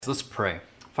Let's pray.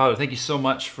 Father, thank you so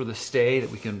much for this day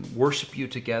that we can worship you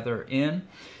together in.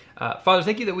 Father,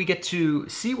 thank you that we get to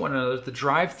see one another at the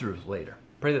drive-thru later.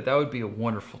 Pray that would be a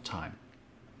wonderful time.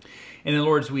 And then,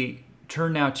 Lord, as we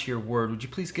turn now to your word, would you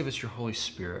please give us your Holy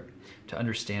Spirit to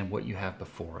understand what you have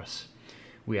before us?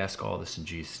 We ask all this in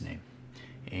Jesus' name.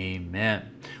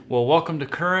 Amen. Well, welcome to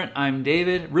Current. I'm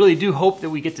David. Really do hope that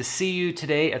we get to see you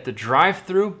today at the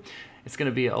drive-thru. It's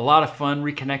going to be a lot of fun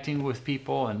reconnecting with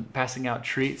people and passing out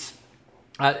treats.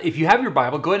 If you have your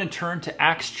Bible, go ahead and turn to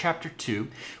Acts chapter 2.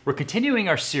 We're continuing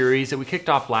our series that we kicked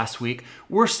off last week.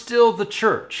 We're still the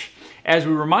church, as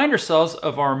we remind ourselves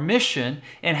of our mission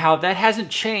and how that hasn't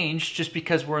changed just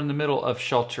because we're in the middle of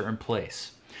shelter in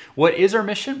place. What is our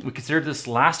mission? We considered this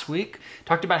last week.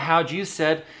 Talked about how Jesus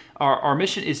said our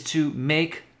mission is to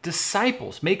make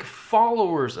disciples, make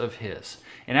followers of his.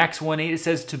 In Acts 1:8 it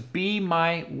says to be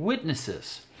my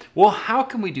witnesses. Well, how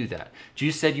can we do that?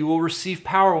 Jesus said you will receive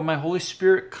power when my Holy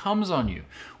Spirit comes on you.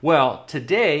 Well,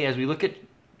 today as we look at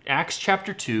Acts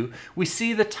chapter 2, we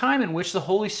see the time in which the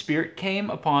Holy Spirit came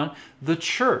upon the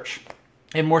church.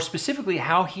 And more specifically,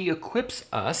 how he equips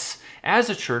us as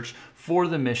a church for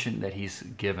the mission that he's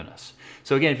given us.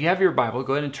 So again, if you have your Bible,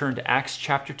 go ahead and turn to Acts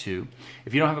chapter 2.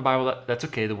 If you don't have a Bible, that's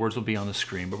okay. The words will be on the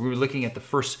screen. But we were looking at the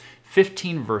first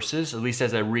 15 verses, at least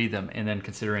as I read them, and then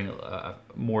considering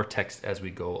more text as we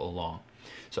go along.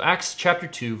 So Acts chapter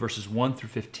 2, verses 1 through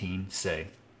 15 say,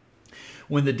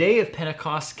 "When the day of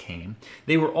Pentecost came,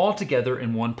 they were all together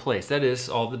in one place," that is,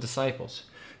 all the disciples.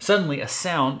 "Suddenly a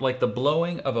sound like the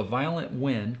blowing of a violent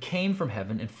wind came from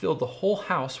heaven and filled the whole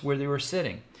house where they were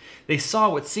sitting. They saw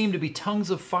what seemed to be tongues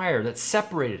of fire that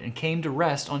separated and came to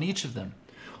rest on each of them.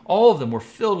 All of them were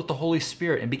filled with the Holy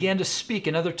Spirit and began to speak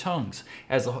in other tongues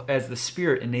as the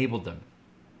Spirit enabled them.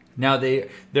 Now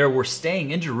there were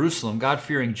staying in Jerusalem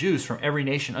God-fearing Jews from every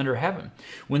nation under heaven.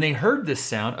 When they heard this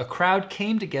sound, a crowd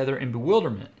came together in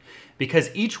bewilderment, because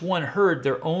each one heard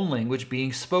their own language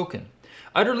being spoken.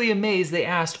 Utterly amazed, they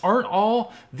asked, 'Aren't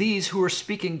all these who are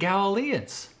speaking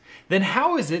Galileans? Then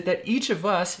how is it that each of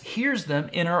us hears them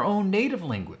in our own native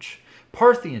language?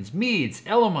 Parthians, Medes,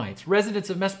 Elamites, residents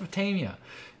of Mesopotamia,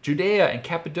 Judea and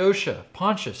Cappadocia,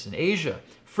 Pontus and Asia,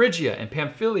 Phrygia and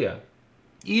Pamphylia,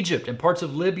 Egypt and parts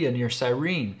of Libya near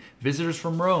Cyrene, visitors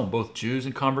from Rome, both Jews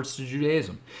and converts to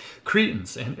Judaism,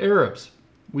 Cretans and Arabs.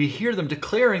 We hear them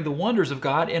declaring the wonders of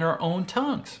God in our own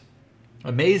tongues.'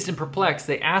 Amazed and perplexed,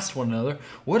 they asked one another,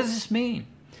 'What does this mean?'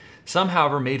 Some,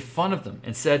 however, made fun of them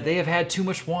and said, 'They have had too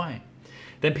much wine.'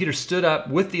 Then Peter stood up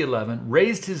with the 11,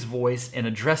 raised his voice, and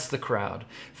addressed the crowd.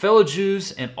 'Fellow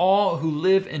Jews and all who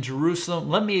live in Jerusalem,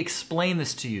 let me explain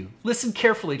this to you. Listen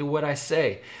carefully to what I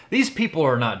say. These people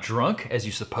are not drunk, as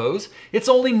you suppose. It's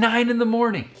only 9 in the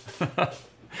morning.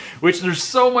 Which there's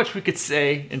so much we could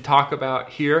say and talk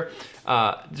about here.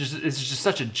 It's just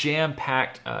such a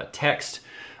jam-packed text.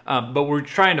 But we're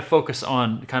trying to focus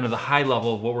on kind of the high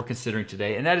level of what we're considering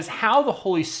today, and that is how the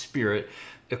Holy Spirit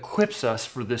equips us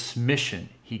for this mission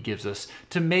he gives us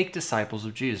to make disciples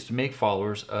of Jesus, to make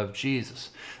followers of Jesus.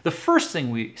 The first thing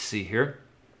we see here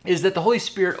is that the Holy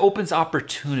Spirit opens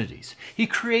opportunities. He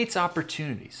creates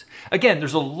opportunities. Again,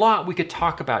 there's a lot we could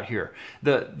talk about here.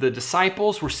 The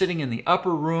disciples were sitting in the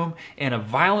upper room, and a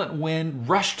violent wind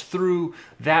rushed through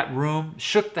that room,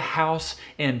 shook the house,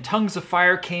 and tongues of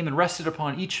fire came and rested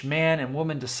upon each man and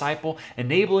woman disciple,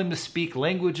 enabling them to speak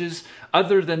languages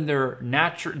other than their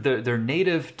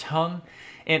native tongue.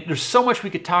 And there's so much we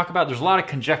could talk about. There's a lot of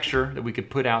conjecture that we could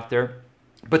put out there.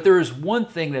 But there is one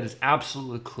thing that is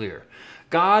absolutely clear.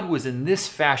 God was in this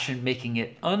fashion making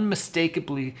it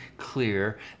unmistakably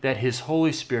clear that his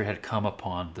Holy Spirit had come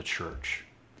upon the church,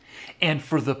 and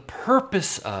for the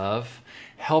purpose of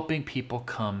helping people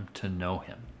come to know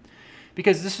him.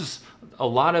 Because this is a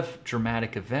lot of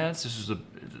dramatic events. This is a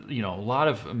lot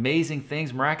of amazing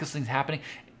things, miraculous things happening.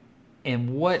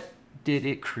 And what did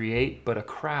it create but a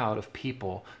crowd of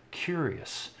people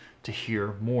curious to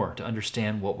hear more, to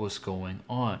understand what was going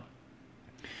on?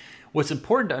 What's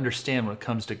important to understand when it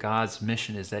comes to God's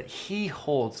mission is that he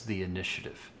holds the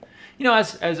initiative. You know,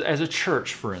 as a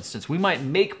church, for instance, we might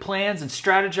make plans and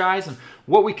strategize on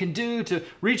what we can do to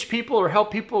reach people or help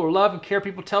people or love and care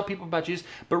people, tell people about Jesus.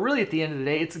 But really, at the end of the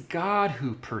day, it's God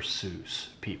who pursues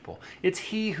people. It's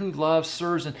he who loves,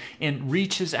 serves, and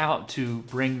reaches out to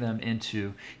bring them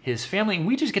into his family. And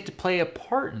we just get to play a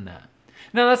part in that.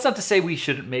 Now, that's not to say we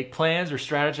shouldn't make plans or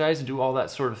strategize and do all that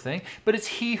sort of thing, but it's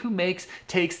he who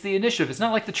takes the initiative. It's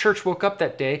not like the church woke up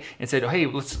that day and said, hey,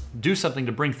 let's do something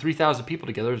to bring 3,000 people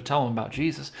together to tell them about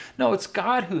Jesus. No, it's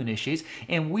God who initiates,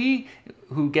 and we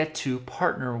who get to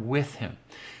partner with him.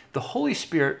 the Holy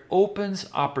Spirit opens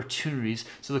opportunities.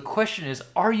 So the question is,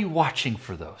 are you watching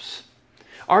for those?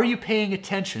 Are you paying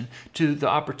attention to the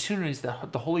opportunities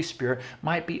that the Holy Spirit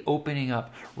might be opening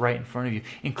up right in front of you,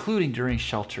 including during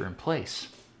shelter in place?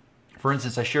 For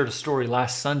instance, I shared a story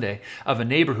last Sunday of a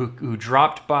neighbor who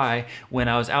dropped by when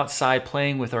I was outside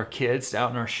playing with our kids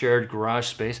out in our shared garage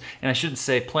space. And I shouldn't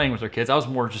say playing with our kids. I was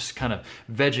more just kind of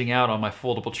vegging out on my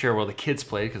foldable chair while the kids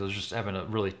played because I was just having a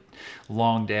really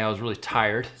long day. I was really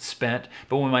tired, spent.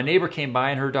 But when my neighbor came by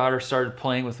and her daughter started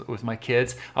playing with my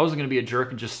kids, I wasn't going to be a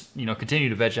jerk and just, continue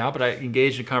to veg out, but I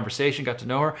engaged in conversation, got to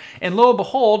know her. And lo and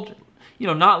behold,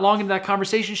 not long into that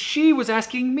conversation, she was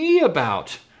asking me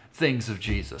about things of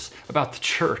Jesus, about the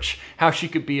church, how she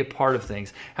could be a part of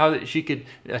things, how that she could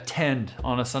attend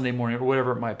on a Sunday morning or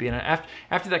whatever it might be. And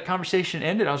after that conversation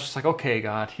ended, I was just like, okay,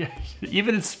 God,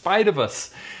 even in spite of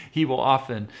us, he will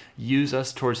often use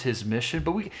us towards his mission.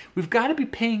 But we've got to be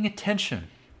paying attention.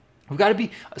 We've got to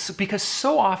be, because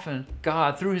so often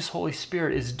God, through his Holy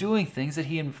Spirit, is doing things that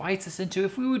he invites us into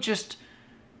if we would just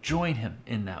join him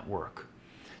in that work.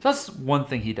 So that's one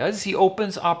thing he does. He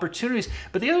opens opportunities.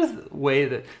 But the other way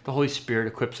that the Holy Spirit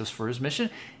equips us for his mission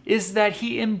is that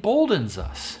he emboldens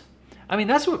us. I mean,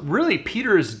 that's what really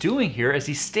Peter is doing here as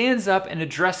he stands up and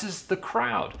addresses the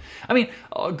crowd. I mean,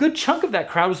 a good chunk of that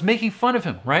crowd was making fun of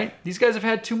him, right? These guys have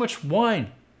had too much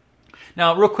wine.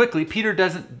 Now, real quickly, Peter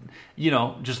doesn't,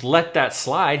 just let that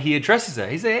slide. He addresses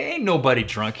that. He says, ain't nobody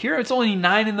drunk here. It's only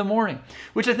 9 a.m,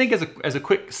 which I think as a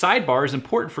quick sidebar is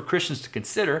important for Christians to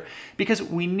consider because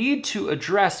we need to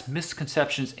address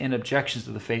misconceptions and objections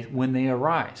to the faith when they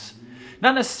arise.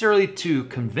 Not necessarily to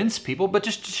convince people, but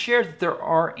just to share that there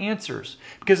are answers.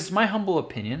 Because it's my humble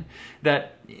opinion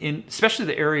that especially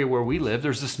the area where we live,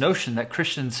 there's this notion that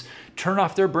Christians turn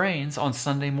off their brains on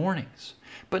Sunday mornings.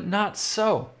 But not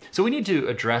so. So we need to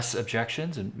address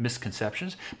objections and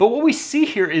misconceptions. But what we see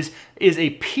here is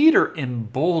a Peter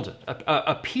emboldened,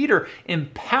 a Peter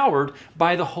empowered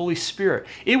by the Holy Spirit.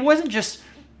 It wasn't just,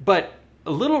 but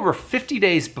a little over 50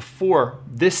 days before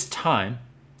this time,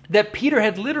 that Peter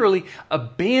had literally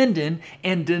abandoned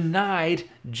and denied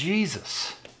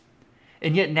Jesus.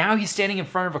 And yet now he's standing in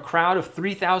front of a crowd of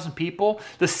 3,000 people,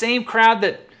 the same crowd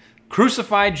that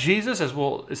crucified Jesus, as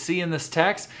we'll see in this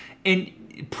text, and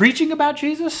preaching about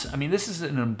Jesus. I mean, this is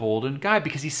an emboldened guy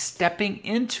because he's stepping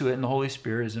into it and the Holy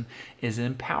Spirit is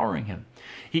empowering him.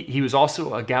 He was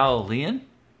also a Galilean.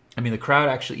 I mean, the crowd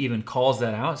actually even calls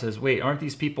that out. It says, wait, aren't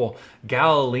these people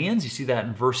Galileans? You see that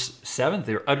in verse 7.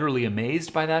 They're utterly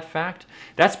amazed by that fact.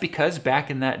 That's because back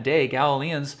in that day,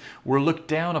 Galileans were looked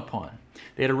down upon.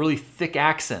 They had a really thick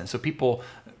accent, so people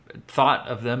thought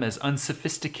of them as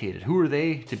unsophisticated. Who are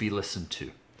they to be listened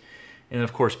to? And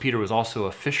of course, Peter was also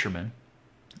a fisherman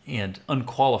and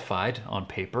unqualified on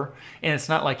paper. And it's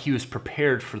not like he was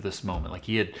prepared for this moment, like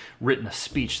he had written a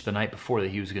speech the night before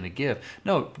that he was going to give.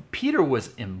 No, Peter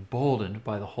was emboldened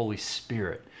by the Holy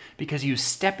Spirit because he was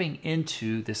stepping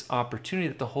into this opportunity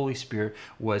that the Holy Spirit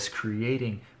was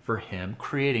creating for him,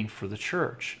 creating for the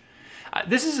church.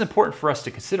 This is important for us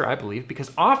to consider, I believe,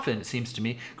 because often, it seems to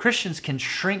me, Christians can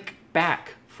shrink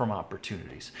back from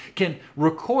opportunities, can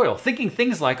recoil, thinking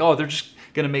things like, oh, they're just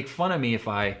going to make fun of me if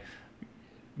I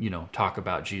talk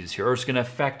about Jesus here, or it's going to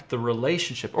affect the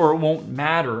relationship, or it won't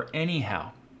matter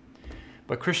anyhow.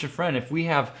 But Christian friend, if we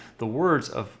have the words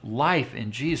of life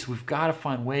in Jesus, we've got to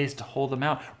find ways to hold them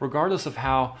out, regardless of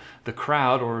how the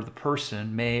crowd or the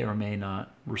person may or may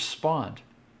not respond.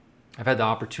 I've had the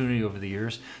opportunity over the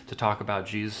years to talk about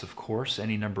Jesus, of course,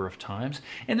 any number of times.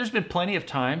 And there's been plenty of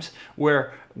times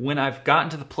where when I've gotten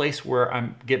to the place where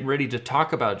I'm getting ready to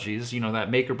talk about Jesus,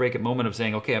 that make or break it moment of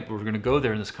saying, okay, we're going to go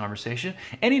there in this conversation.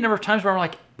 Any number of times where I'm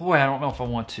like, boy, I don't know if I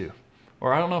want to,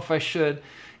 or I don't know if I should.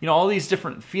 All these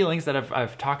different feelings that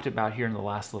I've talked about here in the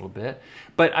last little bit.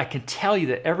 But I can tell you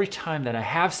that every time that I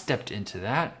have stepped into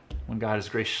that, when God has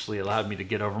graciously allowed me to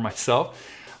get over myself,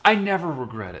 I never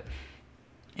regret it.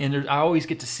 And I always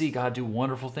get to see God do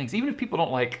wonderful things. Even if people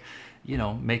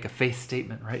don't make a faith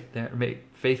statement right there, make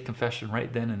faith confession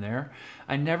right then and there,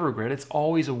 I never regret it. It's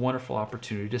always a wonderful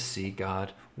opportunity to see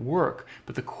God work.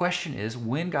 But the question is,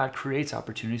 when God creates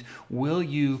opportunities, will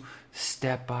you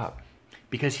step up?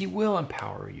 Because he will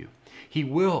empower you. He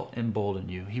will embolden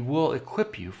you. He will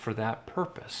equip you for that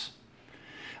purpose.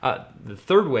 The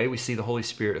third way we see the Holy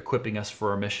Spirit equipping us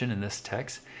for our mission in this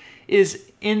text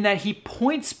is in that he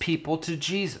points people to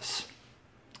Jesus.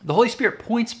 The Holy Spirit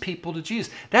points people to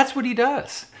Jesus. That's what he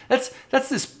does. That's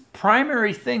this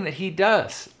primary thing that he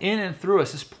does in and through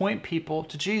us, is point people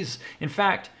to Jesus. In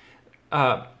fact,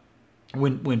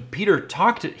 when Peter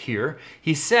talked it here,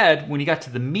 he said, when he got to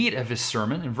the meat of his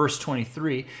sermon in verse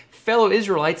 23, fellow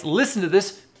Israelites, listen to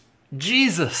this,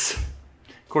 Jesus.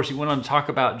 Of course, he went on to talk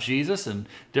about Jesus and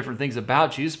different things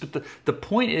about Jesus, but the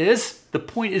point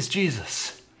is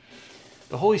Jesus.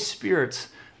 The Holy Spirit's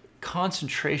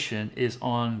concentration is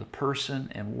on the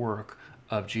person and work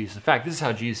of Jesus. In fact, this is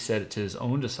how Jesus said it to his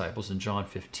own disciples in John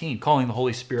 15, calling the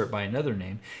Holy Spirit by another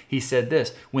name. He said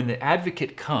this, when the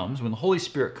advocate comes, when the Holy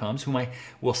Spirit comes, whom I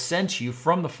will send to you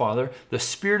from the Father, the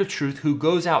Spirit of truth who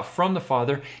goes out from the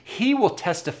Father, he will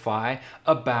testify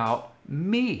about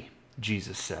me,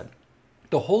 Jesus said.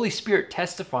 The Holy Spirit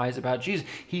testifies about Jesus.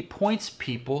 He points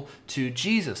people to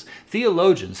Jesus.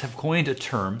 Theologians have coined a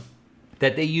term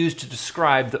that they use to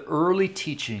describe the early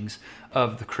teachings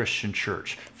of the Christian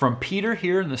church. From Peter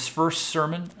here in this first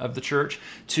sermon of the church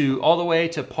to all the way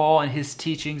to Paul and his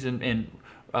teachings and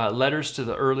letters to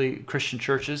the early Christian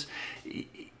churches,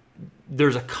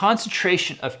 there's a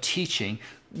concentration of teaching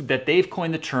that they've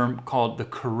coined the term called the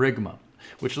kerygma,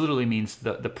 which literally means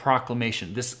the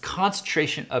proclamation, this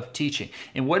concentration of teaching.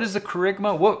 And what is the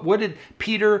kerygma? What did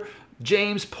Peter,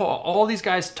 James, Paul, all these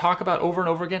guys talk about over and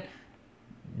over again?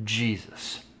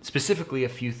 Jesus. Specifically a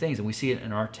few things, and we see it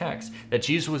in our text. That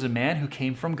Jesus was a man who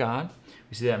came from God.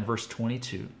 We see that in verse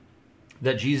 22.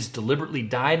 That Jesus deliberately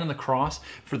died on the cross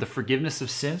for the forgiveness of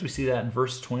sins. We see that in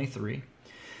verse 23.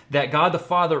 That God the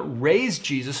Father raised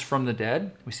Jesus from the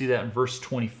dead. We see that in verse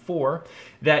 24.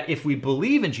 That if we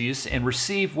believe in Jesus and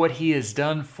receive what he has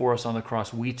done for us on the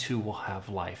cross, we too will have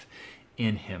life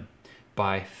in him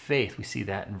by faith. We see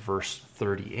that in verse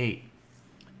 38.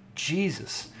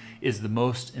 Jesus is the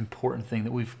most important thing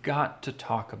that we've got to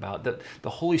talk about, that the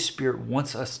Holy Spirit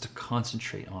wants us to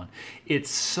concentrate on. It's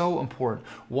so important.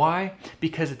 Why?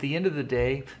 Because at the end of the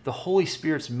day, the Holy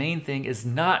Spirit's main thing is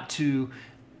not to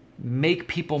make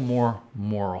people more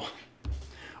moral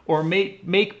or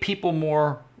make people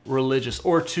more religious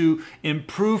or to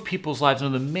improve people's lives. No,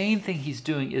 the main thing he's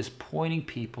doing is pointing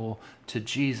people to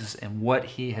Jesus and what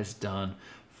he has done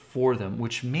for them,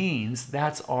 which means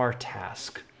that's our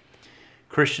task.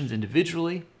 Christians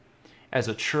individually, as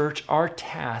a church, our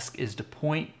task is to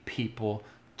point people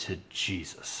to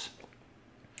Jesus.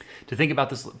 To think about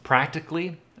this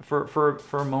practically for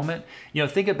a moment,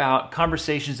 think about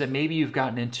conversations that maybe you've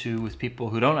gotten into with people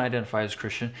who don't identify as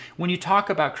Christian. When you talk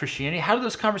about Christianity, how do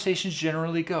those conversations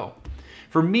generally go?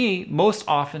 For me, most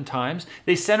oftentimes,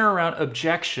 they center around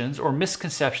objections or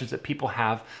misconceptions that people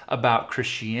have about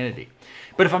Christianity.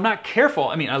 But if I'm not careful,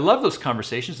 I love those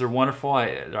conversations. They're wonderful.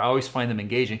 I always find them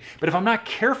engaging. But if I'm not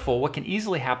careful, what can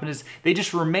easily happen is they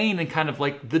just remain in kind of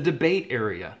like the debate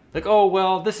area. Like, oh,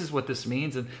 well, this is what this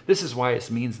means, and this is why it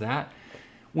means that.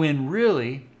 When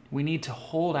really, we need to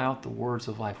hold out the words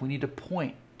of life. We need to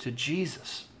point to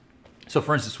Jesus. So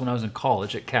for instance, when I was in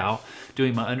college at Cal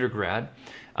doing my undergrad,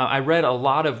 I read a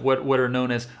lot of what are known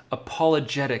as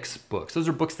apologetics books. Those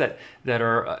are books that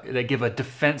give a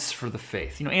defense for the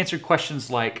faith. Answer questions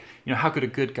like, how could a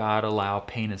good God allow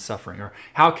pain and suffering? Or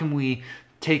how can we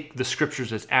take the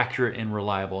scriptures as accurate and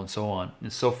reliable, and so on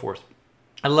and so forth.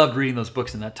 I loved reading those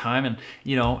books in that time, and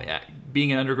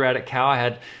being an undergrad at Cal, I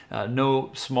had no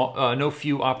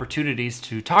few opportunities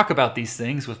to talk about these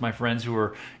things with my friends who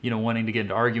were wanting to get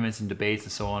into arguments and debates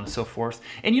and so on and so forth.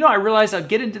 And I realized I'd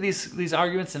get into these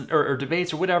arguments or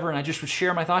debates or whatever, and I just would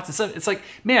share my thoughts. And so it's like,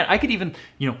 man, I could even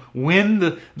win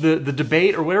the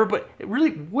debate or whatever, but really,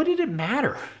 what did it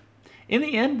matter? In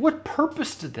the end, what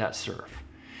purpose did that serve?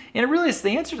 And I realized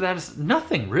the answer to that is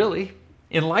nothing, really.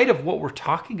 In light of what we're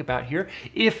talking about here,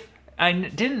 if I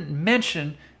didn't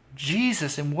mention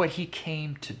Jesus and what he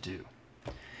came to do.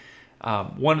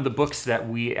 One of the books that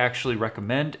we actually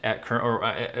recommend or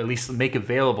at least make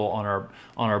available on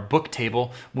our book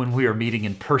table when we are meeting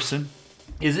in person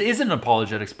is an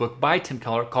apologetics book by Tim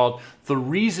Keller called The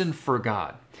Reason for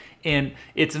God. And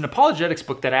it's an apologetics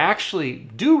book that I actually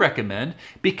do recommend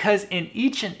because in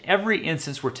each and every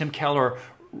instance where Tim Keller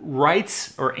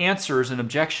writes or answers an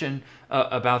objection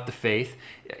about the faith,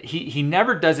 he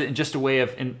never does it in just a way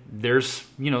of, and there's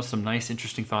some nice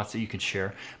interesting thoughts that you can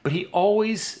share, but he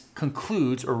always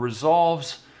concludes or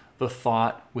resolves the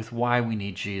thought with why we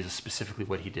need Jesus, specifically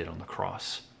what he did on the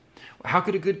cross. How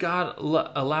could a good God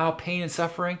allow pain and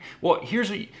suffering? Well,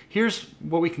 here's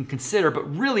what we can consider, but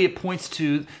really it points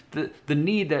to the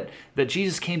need that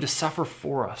Jesus came to suffer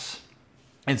for us.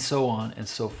 And so on and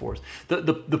so forth.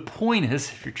 The point is,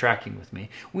 if you're tracking with me,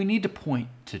 we need to point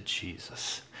to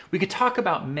Jesus. We could talk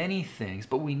about many things,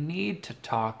 but we need to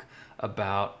talk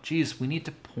about Jesus. We need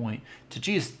to point to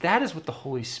Jesus. That is what the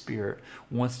Holy Spirit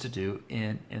wants to do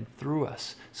in and through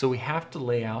us. So we have to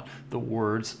lay out the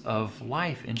words of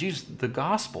life in Jesus, the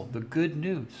gospel, the good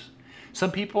news.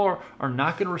 Some people are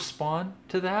not going to respond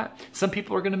to that. Some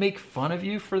people are going to make fun of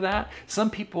you for that. Some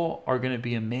people are going to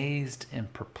be amazed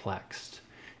and perplexed.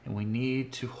 And we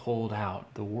need to hold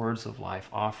out the words of life,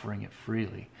 offering it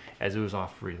freely as it was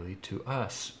offered freely to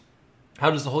us.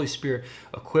 How does the Holy Spirit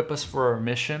equip us for our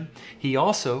mission? He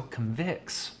also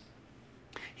convicts.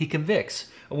 He convicts.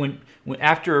 When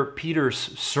after Peter's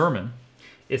sermon,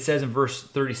 it says in verse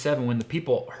 37, when the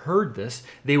people heard this,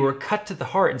 they were cut to the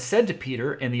heart and said to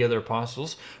Peter and the other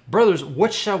apostles, "Brothers,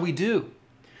 what shall we do?"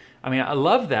 I mean, I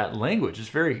love that language. It's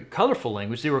very colorful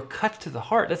language. They were cut to the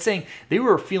heart. That's saying they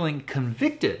were feeling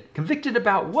convicted. Convicted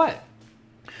about what?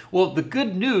 Well, the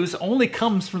good news only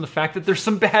comes from the fact that there's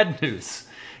some bad news.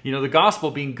 You know, the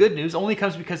gospel being good news only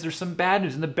comes because there's some bad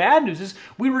news. And the bad news is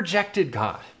we rejected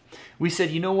God. We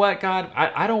said, you know what, God,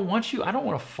 I don't want you. I don't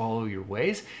want to follow your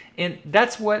ways. And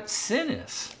that's what sin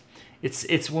is.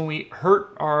 It's when we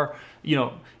hurt our,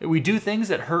 we do things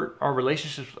that hurt our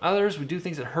relationships with others. We do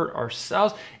things that hurt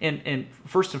ourselves. And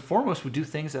first and foremost, we do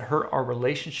things that hurt our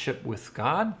relationship with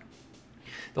God.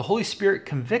 The Holy Spirit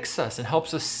convicts us and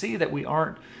helps us see that we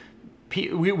are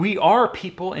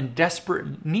people in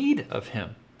desperate need of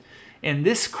Him. And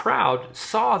this crowd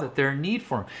saw that their need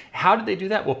for Him. How did they do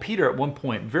that? Well, Peter at one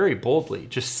point very boldly he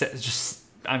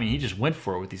just went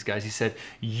for it with these guys. He said,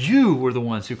 "You were the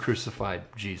ones who crucified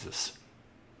Jesus.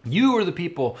 You were the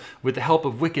people with the help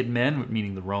of wicked men,"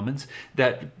 meaning the Romans,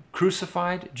 "that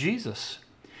crucified Jesus."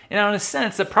 And in a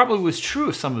sense, that probably was true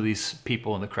of some of these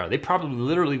people in the crowd. They probably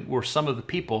literally were some of the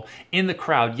people in the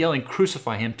crowd yelling,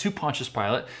 "Crucify him," to Pontius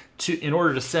Pilate in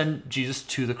order to send Jesus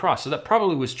to the cross. So that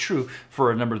probably was true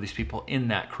for a number of these people in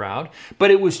that crowd.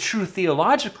 But it was true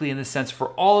theologically in the sense for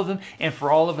all of them and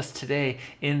for all of us today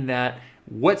in that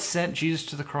what sent Jesus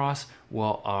to the cross?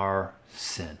 Well, our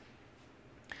sin,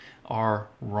 our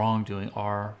wrongdoing,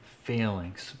 our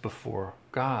failings before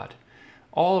God.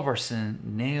 All of our sin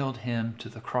nailed Him to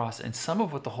the cross. And some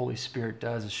of what the Holy Spirit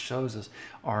does is shows us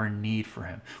our need for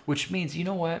Him. Which means, you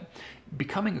know what?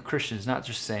 Becoming a Christian is not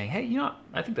just saying, hey,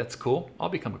 I think that's cool. I'll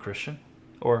become a Christian.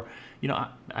 Or,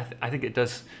 I think it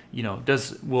does,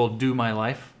 will do my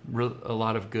life a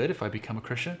lot of good if I become a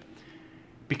Christian.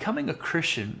 Becoming a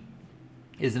Christian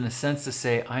is in a sense to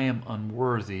say, I am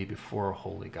unworthy before a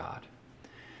holy God.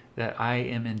 That I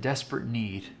am in desperate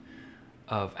need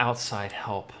of outside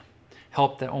help.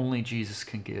 Help that only Jesus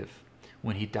can give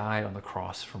when He died on the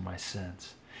cross for my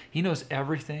sins. He knows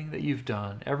everything that you've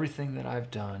done, everything that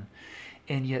I've done,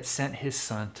 and yet sent His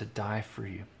Son to die for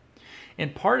you.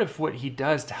 And part of what He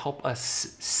does to help us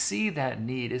see that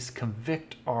need is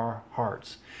convict our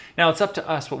hearts. Now, it's up to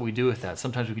us what we do with that.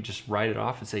 Sometimes we can just write it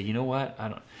off and say, you know what,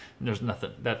 there's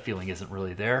nothing, that feeling isn't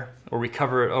really there. Or we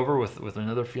cover it over with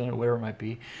another feeling or whatever it might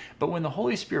be. But when the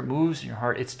Holy Spirit moves in your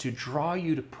heart, it's to draw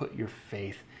you to put your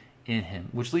faith in Him,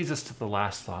 which leads us to the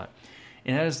last thought,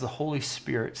 and that is the Holy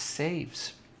Spirit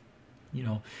saves.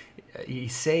 He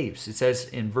saves. It says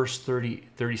in verse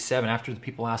 37, after the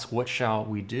people ask, "What shall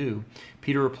we do?"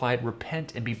 Peter replied,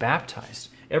 "Repent and be baptized,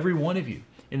 every one of you,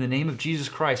 in the name of Jesus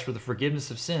Christ for the forgiveness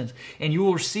of sins, and you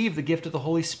will receive the gift of the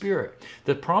Holy Spirit.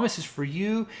 The promise is for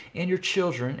you and your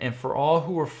children and for all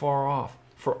who are far off,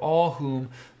 for all whom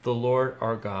the Lord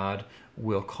our God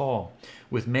will call."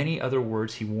 With many other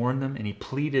words, He warned them and He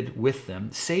pleaded with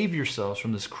them, "Save yourselves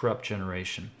from this corrupt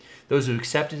generation." Those who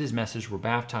accepted His message were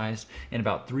baptized, and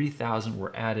about 3,000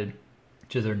 were added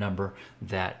to their number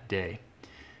that day.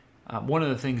 One of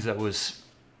the things that was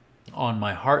on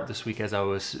my heart this week as I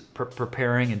was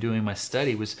preparing and doing my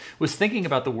study was thinking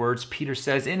about the words Peter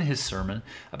says in his sermon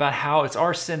about how it's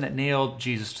our sin that nailed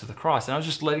Jesus to the cross. And I was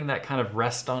just letting that kind of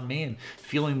rest on me and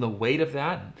feeling the weight of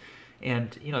that.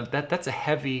 And that's a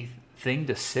heavy thing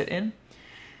to sit in.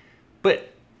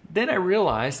 But then I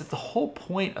realized that the whole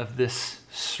point of this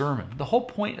sermon, the whole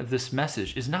point of this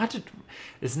message is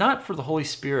not for the Holy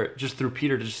Spirit just through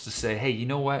Peter to say, hey, you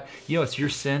know what? It's your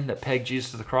sin that pegged Jesus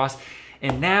to the cross.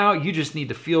 And now you just need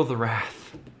to feel the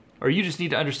wrath. Or you just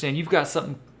need to understand you've got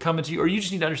something coming to you. Or you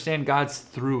just need to understand God's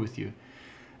through with you.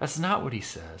 That's not what He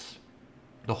says.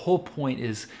 The whole point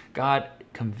is God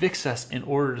convicts us in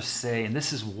order to say, and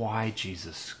this is why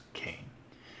Jesus came.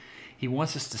 He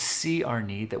wants us to see our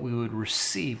need, that we would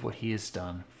receive what He has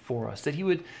done for us, that He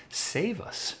would save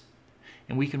us.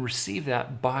 And we can receive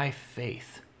that by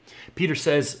faith. Peter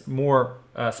says more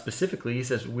specifically, he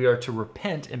says we are to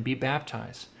repent and be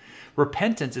baptized.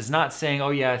 repentance is not saying, oh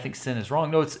yeah, I think sin is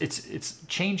wrong. No, it's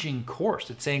changing course.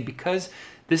 It's saying, because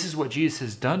this is what Jesus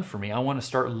has done for me, I want to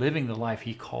start living the life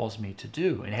he calls me to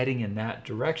do and heading in that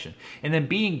direction. And then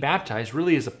being baptized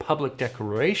really is a public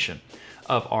declaration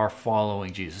of our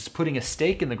following Jesus, putting a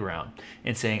stake in the ground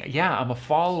and saying, yeah, I'm a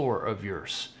follower of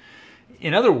yours.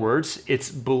 In other words,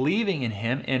 it's believing in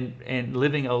him and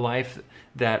living a life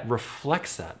that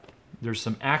reflects that. There's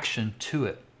some action to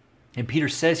it. And Peter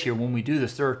says here, when we do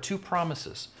this, there are two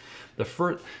promises. The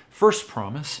first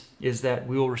promise is that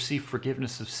we will receive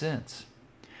forgiveness of sins.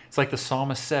 It's like the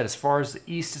psalmist said, as far as the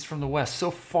east is from the west, so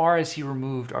far as he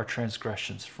removed our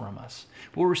transgressions from us.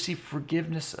 We'll receive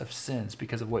forgiveness of sins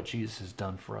because of what Jesus has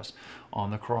done for us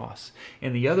on the cross.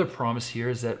 And the other promise here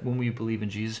is that when we believe in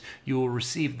Jesus, you will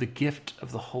receive the gift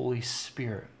of the Holy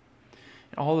Spirit.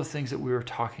 And all the things that we were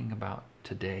talking about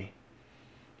today,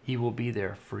 he will be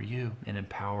there for you and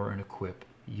empower and equip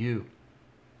you.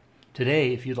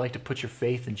 Today, if you'd like to put your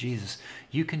faith in Jesus,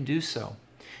 you can do so.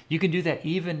 You can do that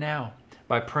even now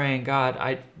by praying,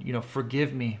 God,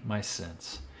 forgive me my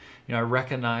sins. I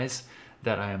recognize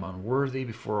that I am unworthy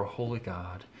before a holy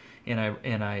God, and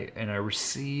I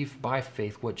receive by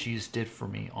faith what Jesus did for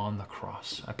me on the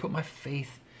cross. I put my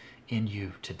faith in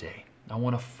you today. I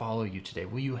want to follow you today.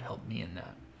 Will you help me in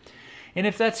that? And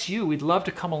if that's you, we'd love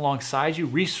to come alongside you,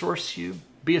 resource you,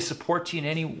 be a support to you in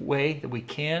any way that we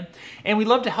can. And we'd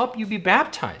love to help you be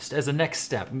baptized as a next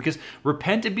step, because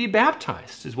repent and be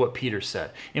baptized is what Peter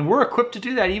said. And we're equipped to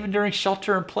do that even during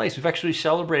shelter in place. We've actually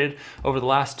celebrated over the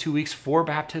last 2 weeks 4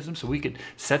 baptisms, so we could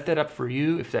set that up for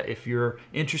you. If you're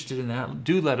interested in that,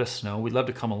 do let us know. We'd love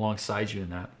to come alongside you in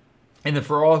that. And then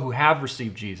for all who have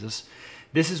received Jesus,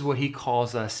 this is what he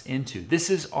calls us into.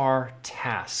 This is our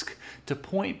task, to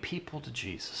point people to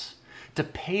Jesus, to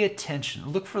pay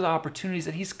attention, look for the opportunities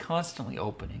that he's constantly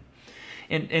opening,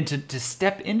 and to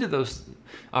step into those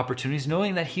opportunities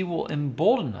knowing that he will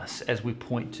embolden us as we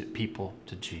point to people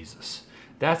to Jesus.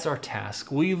 That's our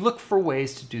task. Will you look for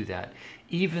ways to do that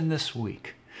even this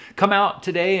week? Come out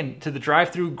today and to the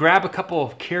drive-thru, grab a couple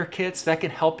of care kits that can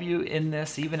help you in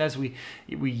this, even as we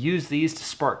use these to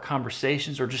spark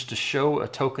conversations or just to show a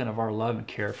token of our love and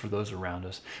care for those around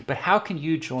us. But how can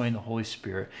you join the Holy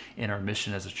Spirit in our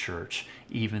mission as a church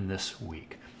even this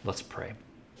week? Let's pray.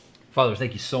 Father,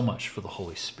 thank you so much for the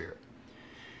Holy Spirit,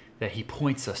 that he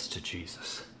points us to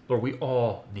Jesus. Lord, we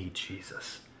all need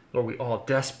Jesus. Lord, we all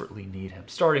desperately need him,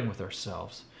 starting with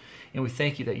ourselves. And we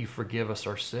thank you that you forgive us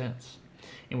our sins.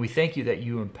 And we thank you that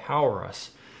you empower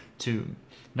us to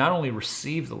not only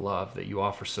receive the love that you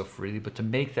offer so freely, but to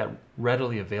make that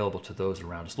readily available to those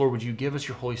around us. Lord, would you give us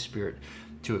your Holy Spirit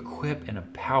to equip and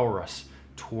empower us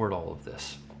toward all of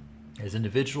this? As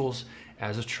individuals,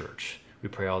 as a church, we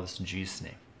pray all this in Jesus'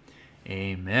 name.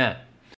 Amen.